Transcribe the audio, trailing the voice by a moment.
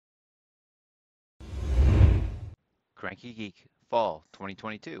Cranky Geek Fall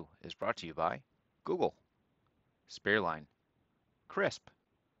 2022 is brought to you by Google, Spearline, Crisp,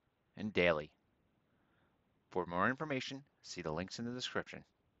 and Daily. For more information, see the links in the description.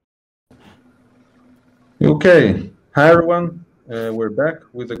 Okay, hi everyone. We're back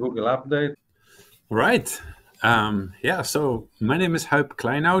with a Google update. Right. So my name is Huib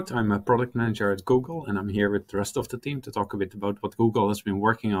Kleinhout. I'm a product manager at Google, and I'm here with the rest of the team to talk a bit about what Google has been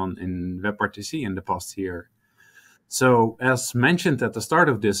working on in WebRTC in the past year. So as mentioned at the start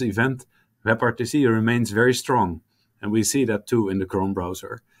of this event, WebRTC remains very strong, and we see that too in the Chrome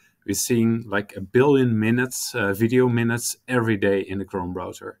browser. We're seeing like 1 billion minutes, video minutes every day in the Chrome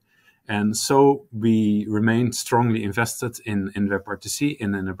browser. And so we remain strongly invested in WebRTC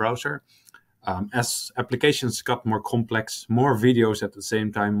and in the browser. As applications got more complex, more videos at the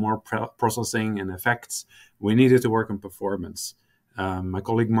same time, more processing and effects, we needed to work on performance. My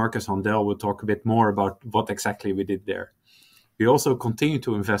colleague Markus Handell will talk a bit more about what exactly we did there. We also continue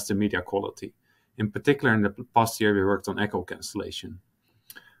to invest in media quality. In particular, in the past year, we worked on echo cancellation.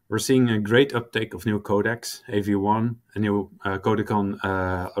 We're seeing a great uptake of new codecs, AV1, a new codec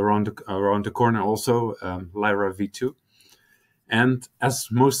around the corner also, Lyra V2. And as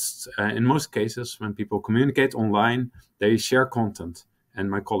in most cases, when people communicate online, they share content. And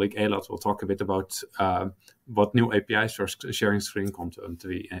my colleague Elad will talk a bit about what new APIs for sharing screen content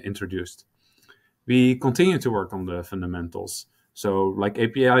we introduced. We continue to work on the fundamentals. So like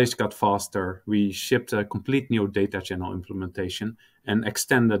APIs got faster, we shipped a complete new data channel implementation and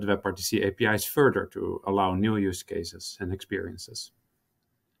extended WebRTC APIs further to allow new use cases and experiences.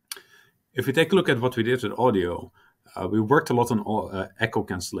 If we take a look at what we did with audio, we worked a lot on echo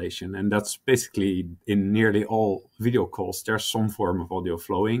cancellation, and that's basically in nearly all video calls, there's some form of audio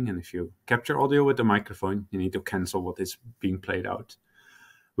flowing. And if you capture audio with the microphone, you need to cancel what is being played out.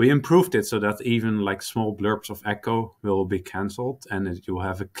 We improved it so that even like small blurbs of echo will be canceled and you'll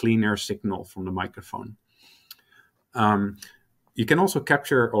have a cleaner signal from the microphone. You can also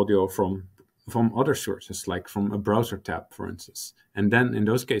capture audio from other sources, like from a browser tab, for instance. And then in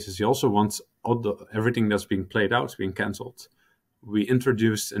those cases, you also want everything that's being played out being canceled. We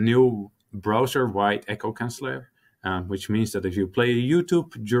introduced a new browser-wide echo canceller, which means that if you play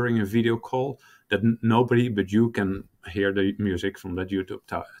YouTube during a video call, that nobody but you can hear the music from that YouTube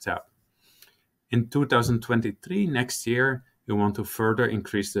tab. In 2023, next year, we want to further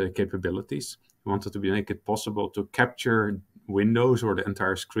increase the capabilities. We wanted to make it possible to capture windows or the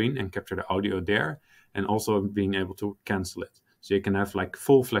entire screen and capture the audio there, and also being able to cancel it. So you can have like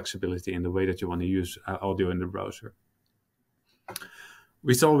full flexibility in the way that you want to use audio in the browser.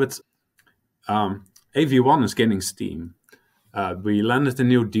 We saw with AV1 is gaining steam. We landed a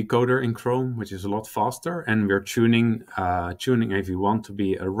new decoder in Chrome, which is a lot faster, and we're tuning AV1 to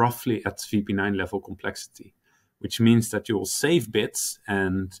be roughly at VP9 level complexity, which means that you will save bits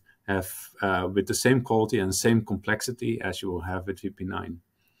and have with the same quality and same complexity as you will have with VP9.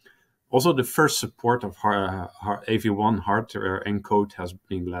 Also, the first support of AV1 hardware encode has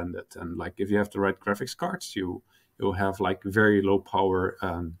been landed, and like if you have the right graphics cards, you'll have like very low power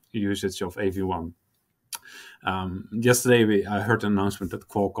usage of AV1. Yesterday, I heard an announcement that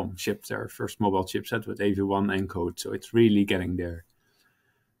Qualcomm shipped their first mobile chipset with AV1 encode, so it's really getting there.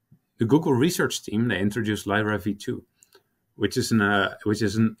 The Google research team, they introduced Lyra V2, which is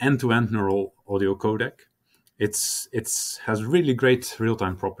an end-to-end neural audio codec. It has really great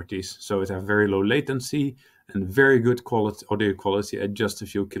real-time properties, so it has very low latency and very good audio quality at just a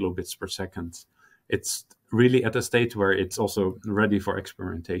few kilobits per second. It's really at a state where it's also ready for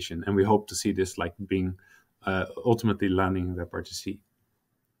experimentation, and we hope to see this like being ultimately landing in WebRTC.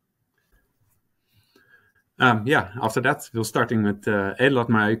 After that, we're starting with Elad.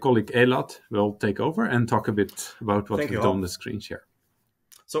 My colleague Elad will take over and talk a bit about what we've done with screen share.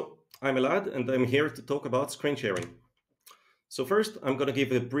 So I'm Elad, and I'm here to talk about screen sharing. So first, I'm going to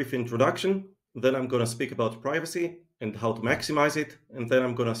give a brief introduction. Then I'm going to speak about privacy and how to maximize it. And then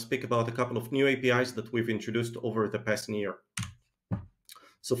I'm going to speak about a couple of new APIs that we've introduced over the past year.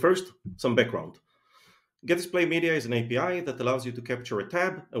 So first, some background. GetDisplay Media is an API that allows you to capture a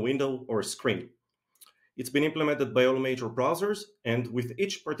tab, a window, or a screen. It's been implemented by all major browsers, and with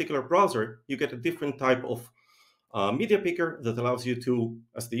each particular browser, you get a different type of media picker that allows you to,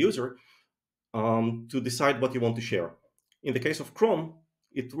 as the user, to decide what you want to share. In the case of Chrome,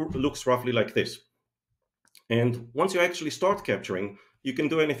 it looks roughly like this. And once you actually start capturing, you can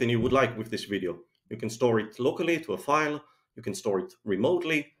do anything you would like with this video. You can store it locally to a file, you can store it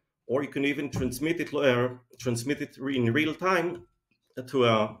remotely, or you can even transmit it in real time to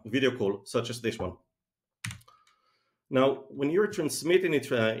a video call, such as this one. Now, when you're transmitting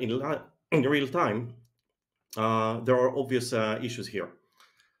it in real time, there are obvious issues here.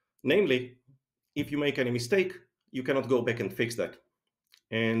 Namely, if you make any mistake, you cannot go back and fix that.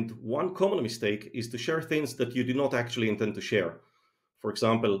 And one common mistake is to share things that you do not actually intend to share. For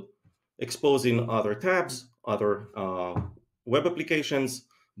example, exposing other tabs, other web applications,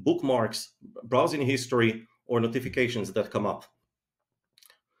 bookmarks, browsing history, or notifications that come up.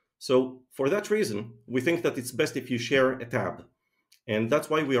 So for that reason, we think that it's best if you share a tab. And that's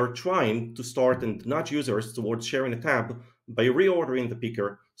why we are trying to start and nudge users towards sharing a tab by reordering the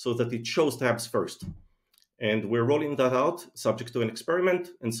picker so that it shows tabs first. And we're rolling that out subject to an experiment,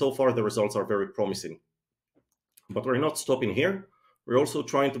 and so far the results are very promising. But we're not stopping here. We're also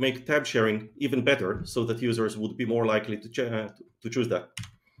trying to make tab sharing even better so that users would be more likely to choose that.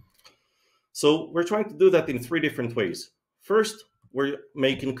 So we're trying to do that in 3 different ways. First, we're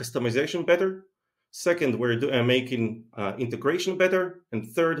making customization better. Second, we're making integration better. And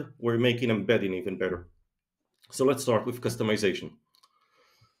third, we're making embedding even better. So let's start with customization.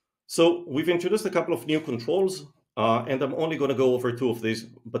 So we've introduced a couple of new controls, and I'm only going to go over 2 of these,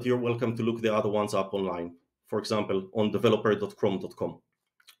 but you're welcome to look the other ones up online, for example, on developer.chrome.com.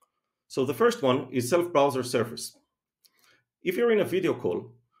 So the first one is self-browser surface. If you're in a video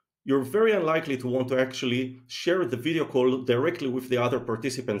call, you're very unlikely to want to actually share the video call directly with the other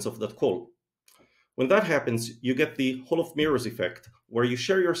participants of that call. When that happens, you get the Hall of Mirrors effect, where you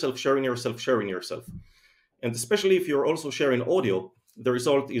share yourself, sharing yourself, sharing yourself. And especially if you're also sharing audio, the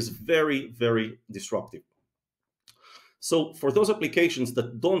result is very, very disruptive. So for those applications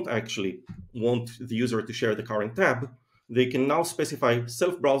that don't actually want the user to share the current tab, they can now specify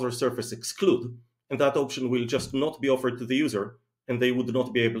self-browser surface exclude, and that option will just not be offered to the user, and they would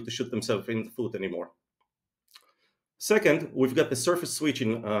not be able to shoot themselves in the foot anymore. Second, we've got the surface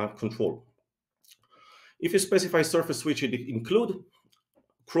switching control. If you specify surface switching include,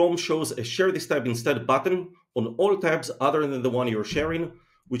 Chrome shows a share this tab instead button on all tabs other than the one you're sharing,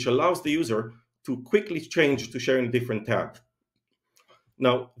 which allows the user to quickly change to sharing a different tab.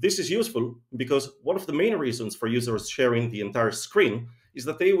 Now, this is useful because one of the main reasons for users sharing the entire screen is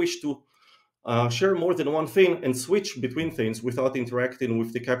that they wish to share more than one thing and switch between things without interacting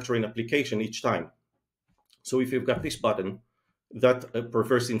with the capturing application each time. So if you've got this button, that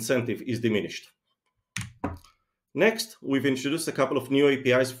perverse incentive is diminished. Next, we've introduced a couple of new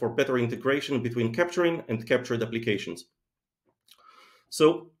APIs for better integration between capturing and captured applications.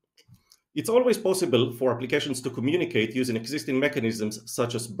 So it's always possible for applications to communicate using existing mechanisms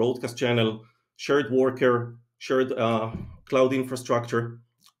such as broadcast channel, shared worker, shared cloud infrastructure.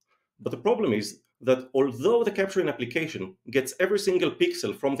 But the problem is that although the capturing application gets every single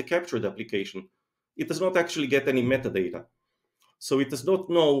pixel from the captured application, it does not actually get any metadata. So it does not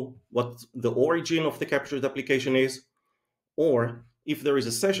know what the origin of the captured application is, or if there is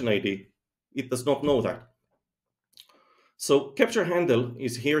a session ID, it does not know that. So Capture Handell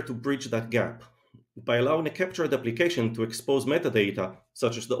is here to bridge that gap by allowing a captured application to expose metadata,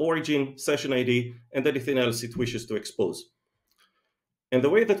 such as the origin, session ID, and anything else it wishes to expose. And the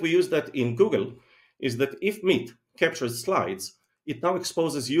way that we use that in Google is that if Meet captures slides, it now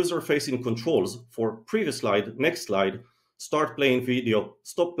exposes user-facing controls for previous slide, next slide, start playing video,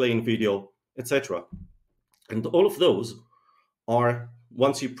 stop playing video, etc. And all of those are,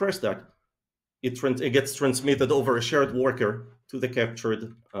 once you press that, it gets transmitted over a shared worker to the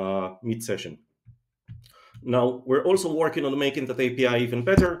captured Meet session. Now, we're also working on making that API even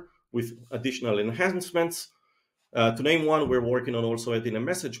better with additional enhancements. To name one, we're working on also adding a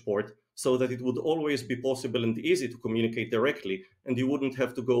message port so that it would always be possible and easy to communicate directly, and you wouldn't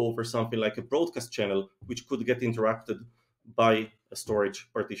have to go over something like a broadcast channel, which could get interrupted by a storage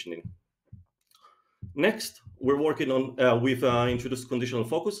partitioning. Next, we're working on, we've introduced conditional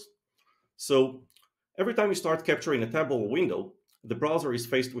focus. So every time you start capturing a tab or window, the browser is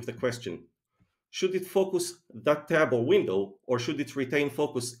faced with the question, should it focus that tab or window, or should it retain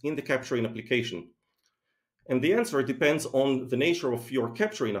focus in the capturing application? And the answer depends on the nature of your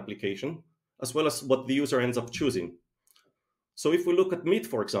capturing application, as well as what the user ends up choosing. So if we look at Meet,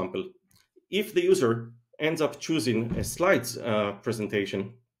 for example, if the user ends up choosing a slides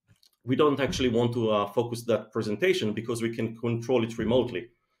presentation, we don't actually want to focus that presentation because we can control it remotely.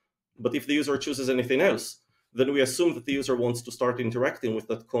 But if the user chooses anything else, then we assume that the user wants to start interacting with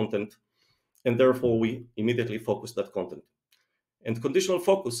that content, and therefore we immediately focus that content. And conditional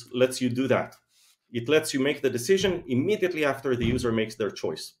focus lets you do that. It lets you make the decision immediately after the user makes their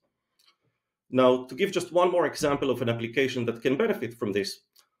choice. Now, to give just one more example of an application that can benefit from this,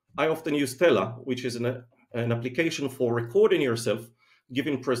 I often use Tela, which is an application for recording yourself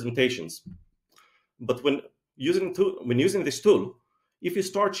giving presentations. But when using this tool, if you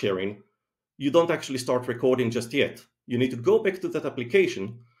start sharing, you don't actually start recording just yet. You need to go back to that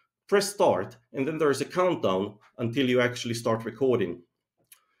application, press start, and then there is a countdown until you actually start recording.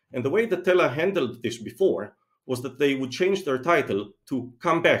 And the way that Tela handled this before was that they would change their title to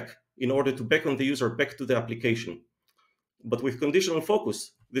come back in order to beckon the user back to the application. But with conditional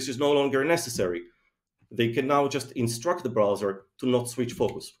focus, this is no longer necessary. They can now just instruct the browser to not switch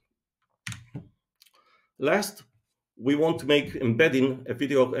focus. Last, we want to make embedding a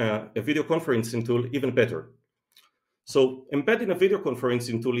video conferencing tool even better. So embedding a video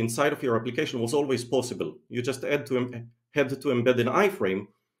conferencing tool inside of your application was always possible. You just had to embed an iframe,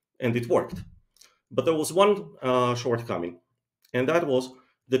 and it worked. But there was one shortcoming, and that was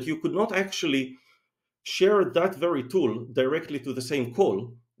that you could not actually share that very tool directly to the same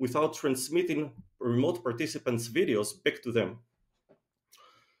call without transmitting remote participants' videos back to them.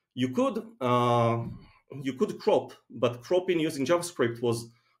 You could crop, but cropping using JavaScript was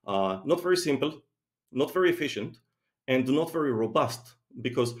not very simple, not very efficient, and not very robust,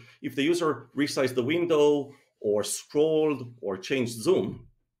 because if the user resized the window or scrolled or changed zoom,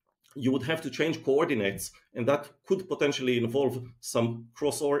 you would have to change coordinates, and that could potentially involve some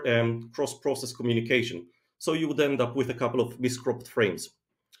cross-process communication. So you would end up with a couple of miscropped frames.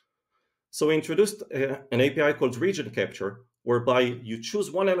 So we introduced an API called region capture, whereby you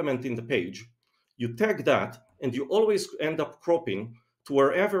choose one element in the page, you tag that, and you always end up cropping to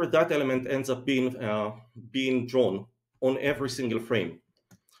wherever that element ends up being drawn on every single frame,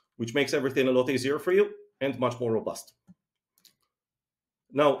 which makes everything a lot easier for you and much more robust.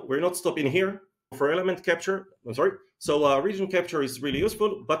 Now, we're not stopping here. For element capture, so region capture is really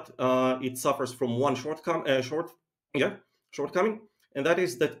useful, but it suffers from one shortcoming, and that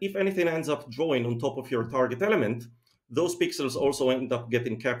is that if anything ends up drawing on top of your target element, those pixels also end up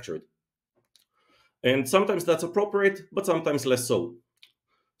getting captured. And sometimes that's appropriate, but sometimes less so.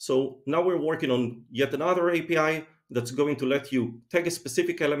 So now we're working on yet another API that's going to let you tag a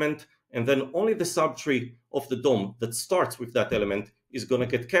specific element, and then only the subtree of the DOM that starts with that element is going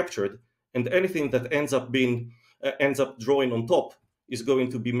to get captured, and anything that ends up drawing on top is going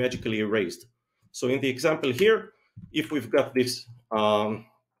to be magically erased. So in the example here, if we've got this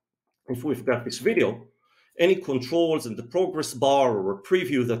video, any controls and the progress bar or a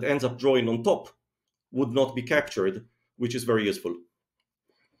preview that ends up drawing on top would not be captured, which is very useful.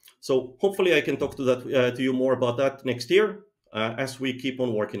 So hopefully I can talk to you more about that next year as we keep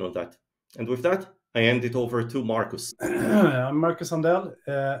on working on that. And with that, I hand it over to Markus. I'm Markus Handell,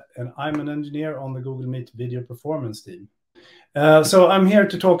 and I'm an engineer on the Google Meet video performance team. So I'm here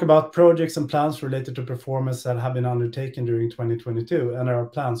to talk about projects and plans related to performance that have been undertaken during 2022 and our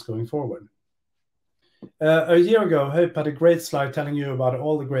plans going forward. A year ago, Huib had a great slide telling you about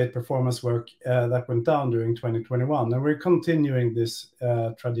all the great performance work that went down during 2021, and we're continuing this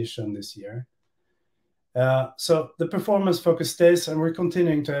tradition this year. So the performance focus stays, and we're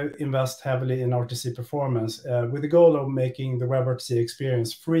continuing to invest heavily in RTC performance with the goal of making the WebRTC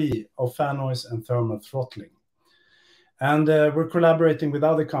experience free of fan noise and thermal throttling. And we're collaborating with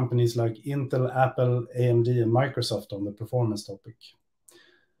other companies like Intel, Apple, AMD, and Microsoft on the performance topic.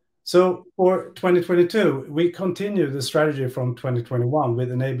 So for 2022, we continue the strategy from 2021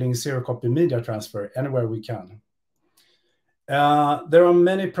 with enabling zero-copy media transfer anywhere we can. There are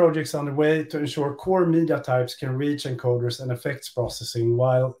many projects underway to ensure core media types can reach encoders and effects processing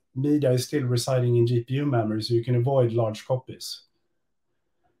while media is still residing in GPU memory, so you can avoid large copies.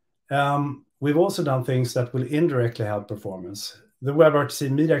 We've also done things that will indirectly help performance. The WebRTC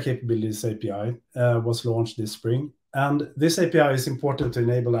Media Capabilities API was launched this spring, and this API is important to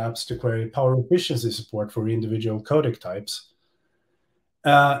enable apps to query power efficiency support for individual codec types.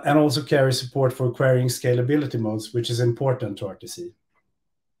 And also carry support for querying scalability modes, which is important to RTC.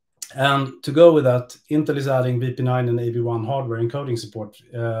 And to go with that, Intel is adding VP9 and AV1 hardware encoding support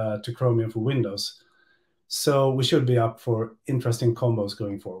to Chromium for Windows. So we should be up for interesting combos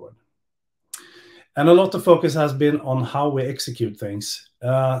going forward. And a lot of focus has been on how we execute things.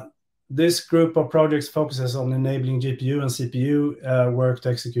 This group of projects focuses on enabling GPU and CPU work to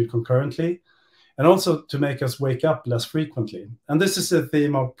execute concurrently, and also to make us wake up less frequently. And this is the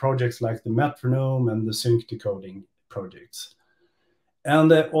theme of projects like the metronome and the sync decoding projects.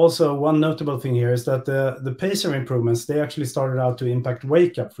 And also one notable thing here is that the pacer improvements, they actually started out to impact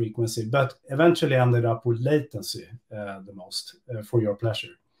wake-up frequency, but eventually ended up with latency the most for your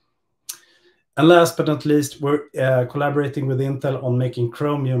pleasure. And last but not least, we're collaborating with Intel on making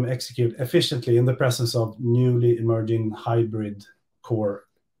Chromium execute efficiently in the presence of newly emerging hybrid core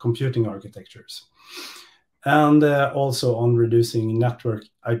computing architectures, and also on reducing network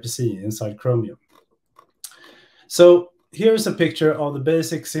IPC inside Chromium. So here's a picture of the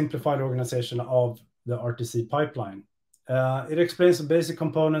basic simplified organization of the RTC pipeline. It explains the basic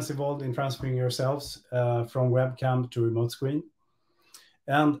components involved in transferring yourselves from webcam to remote screen.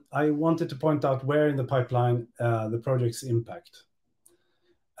 And I wanted to point out where in the pipeline the projects impact.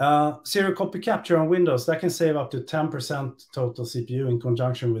 Zero copy capture on Windows, that can save up to 10% total CPU in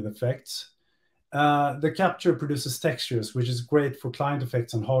conjunction with effects. The capture produces textures, which is great for client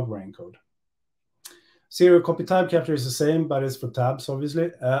effects and hardware encode. Zero copy tab capture is the same, but it's for tabs,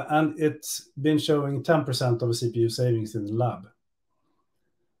 obviously, and it's been showing 10% of the CPU savings in the lab.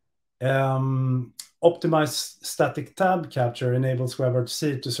 Optimized static tab capture enables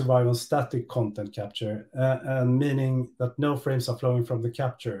WebRTC to survive on static content capture, meaning that no frames are flowing from the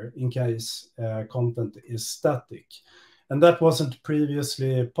capture in case content is static. And that wasn't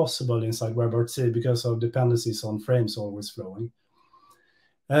previously possible inside WebRTC because of dependencies on frames always flowing.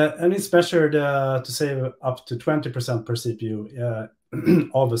 And it's measured to save up to 20% per CPU,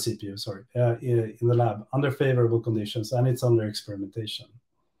 of a CPU, sorry, in the lab under favorable conditions, and it's under experimentation.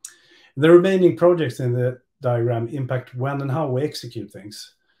 The remaining projects in the diagram impact when and how we execute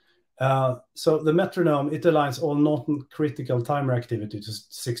things. So the metronome, it aligns all non-critical timer activity to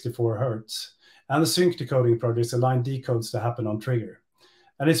 64 Hertz. And the sync decoding projects align decodes to happen on trigger.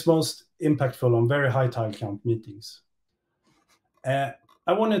 And it's most impactful on very high tile count meetings.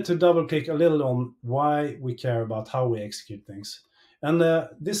 I wanted to double click a little on why we care about how we execute things. And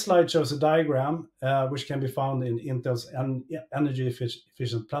this slide shows a diagram which can be found in Intel's energy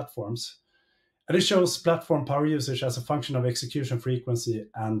efficient platforms. And it shows platform power usage as a function of execution frequency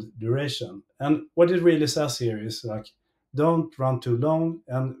and duration. And what it really says here is like, don't run too long.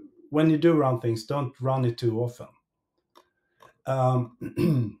 And when you do run things, don't run it too often.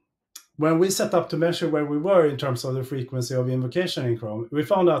 When we set up to measure where we were in terms of the frequency of invocation in Chrome, we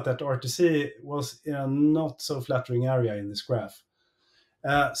found out that RTC was in a not so flattering area in this graph.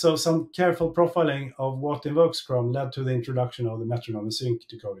 So some careful profiling of what invokes Chrome led to the introduction of the metronome and sync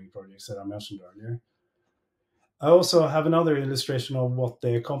decoding projects that I mentioned earlier. I also have another illustration of what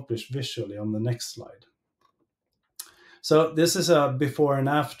they accomplished visually on the next slide. So this is a before and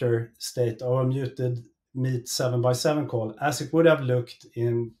after state of a muted Meet 7x7 call, as it would have looked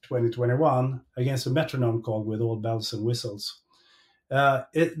in 2021 against a metronome call with all bells and whistles.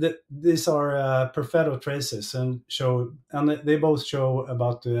 These are Perfetto traces and they both show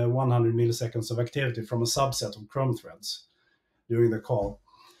about 100 milliseconds of activity from a subset of Chrome threads during the call.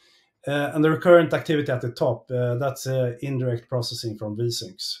 And the recurrent activity at the top, that's indirect processing from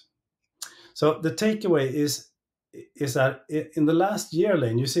vsyncs. So the takeaway is that in the last year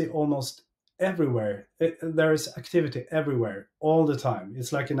lane, you see almost everywhere, there is activity everywhere, all the time.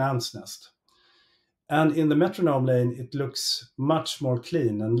 It's like an ant's nest. And in the metronome lane, it looks much more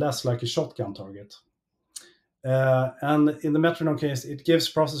clean and less like a shotgun target. And in the metronome case, it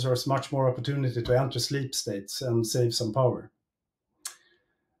gives processors much more opportunity to enter sleep states and save some power.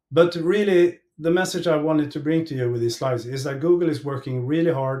 But really, the message I wanted to bring to you with these slides is that Google is working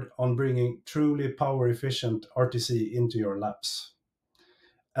really hard on bringing truly power-efficient RTC into your labs.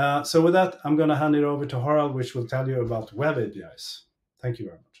 So with that, I'm going to hand it over to Harald, which will tell you about web APIs. Thank you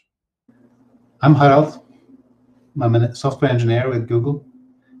very much. I'm Harald. I'm a software engineer with Google.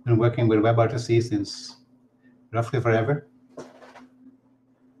 Been working with WebRTC since roughly forever.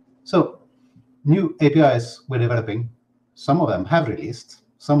 So, new APIs we're developing. Some of them have released.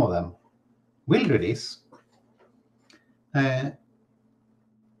 Some of them will release. When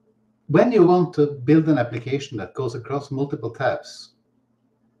you want to build an application that goes across multiple tabs,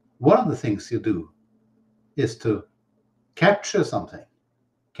 one of the things you do is to capture something.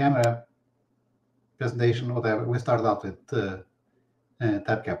 Camera, presentation, whatever. We started out with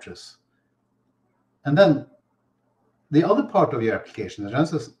tab captures. And then the other part of your application that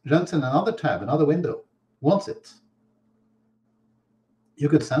runs in another tab, another window, wants it. You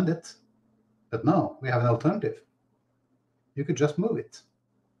could send it, but no, we have an alternative. You could just move it.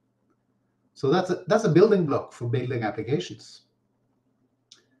 So that's a building block for building applications.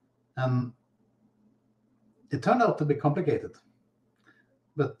 And it turned out to be complicated,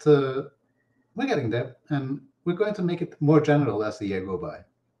 but we're getting there, and we're going to make it more general as the year goes by.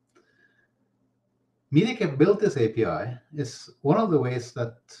 Media Capabilities API is one of the ways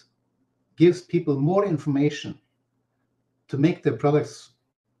that gives people more information to make their products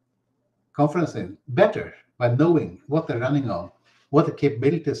conferencing better by knowing what they're running on, what the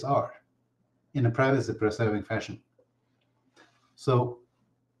capabilities are in a privacy-preserving fashion. So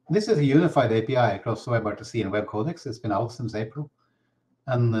this is a unified API across WebRTC and Web Codecs. It's been out since April.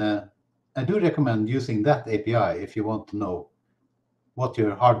 And I do recommend using that API if you want to know what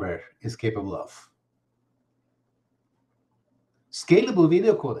your hardware is capable of. Scalable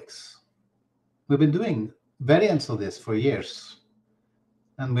video codecs. We've been doing variants of this for years,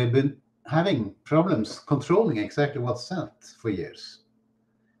 and we've been having problems controlling exactly what's sent for years.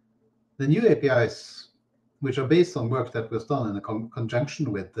 The new APIs, which are based on work that was done in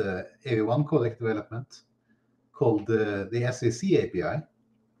conjunction with the AV1 codec development, called the SAC API,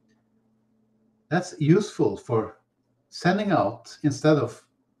 that's useful for sending out, instead of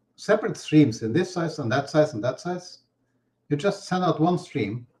separate streams in this size and that size and that size, you just send out one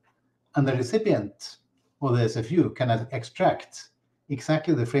stream, and the recipient or the SFU can extract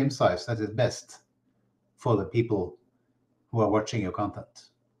exactly the frame size that is best for the people who are watching your content.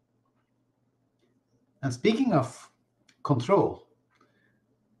 And speaking of control,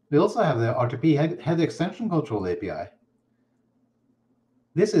 we also have the RTP head extension control API.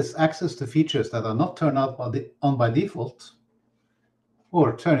 This is access to features that are not turned on by default,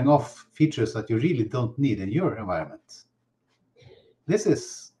 or turning off features that you really don't need in your environment. This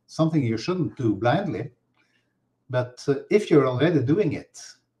is something you shouldn't do blindly, but if you're already doing it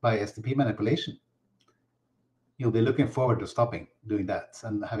by SDP manipulation, you'll be looking forward to stopping doing that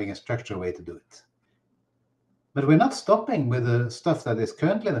and having a structured way to do it. But we're not stopping with the stuff that is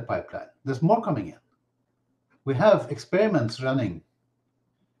currently in the pipeline. There's more coming in. We have experiments running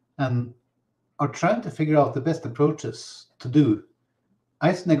and are trying to figure out the best approaches to do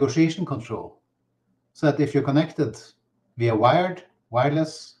ICE negotiation control, so that if you're connected via wired,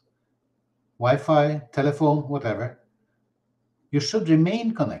 wireless, Wi-Fi, telephone, whatever, you should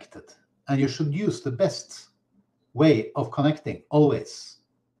remain connected, and you should use the best way of connecting always.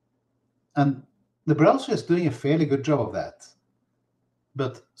 And the browser is doing a fairly good job of that.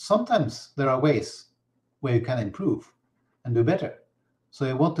 But sometimes there are ways where you can improve and do better. So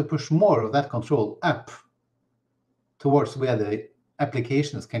you want to push more of that control up towards where the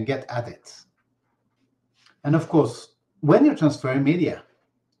applications can get at it. And of course, when you're transferring media,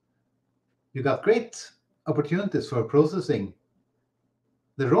 you got great opportunities for processing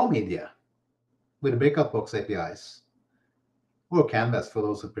the raw media with breakout box APIs, or Canvas for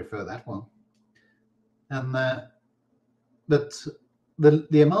those who prefer that one. And but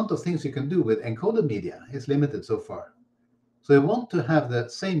the amount of things you can do with encoded media is limited so far. So you want to have the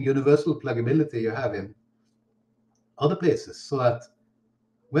same universal pluggability you have in other places, so that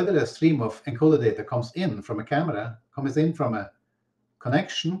whether a stream of encoded data comes in from a camera, comes in from a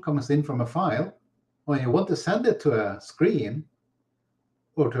connection, comes in from a file, or you want to send it to a screen,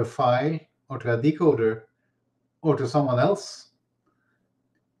 or to a file, or to a decoder, or to someone else,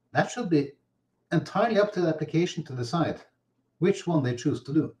 that should be entirely up to the application to decide which one they choose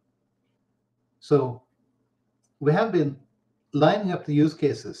to do. So we have been lining up the use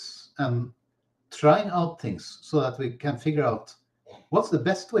cases and trying out things so that we can figure out what's the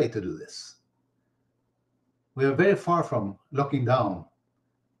best way to do this. We are very far from locking down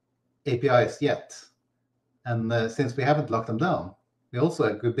APIs yet. And since we haven't locked them down, we also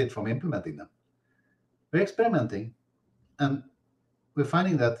a good bit from implementing them. We're experimenting, and we're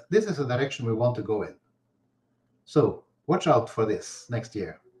finding that this is the direction we want to go in. So watch out for this next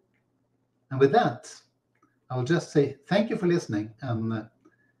year. And with that, I will just say thank you for listening, and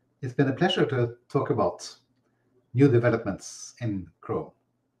it's been a pleasure to talk about new developments in Chrome.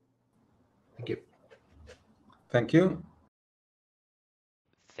 Thank you. Thank you.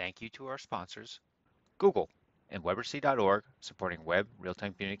 Thank you to our sponsors, Google and WebRTC.org, supporting web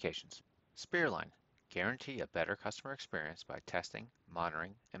real-time communications. Spearline, guarantee a better customer experience by testing,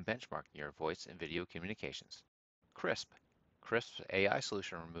 monitoring, and benchmarking your voice and video communications. Crisp, Crisp's AI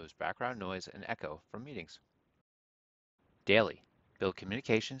solution removes background noise and echo from meetings. Daily, build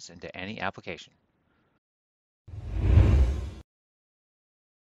communications into any application.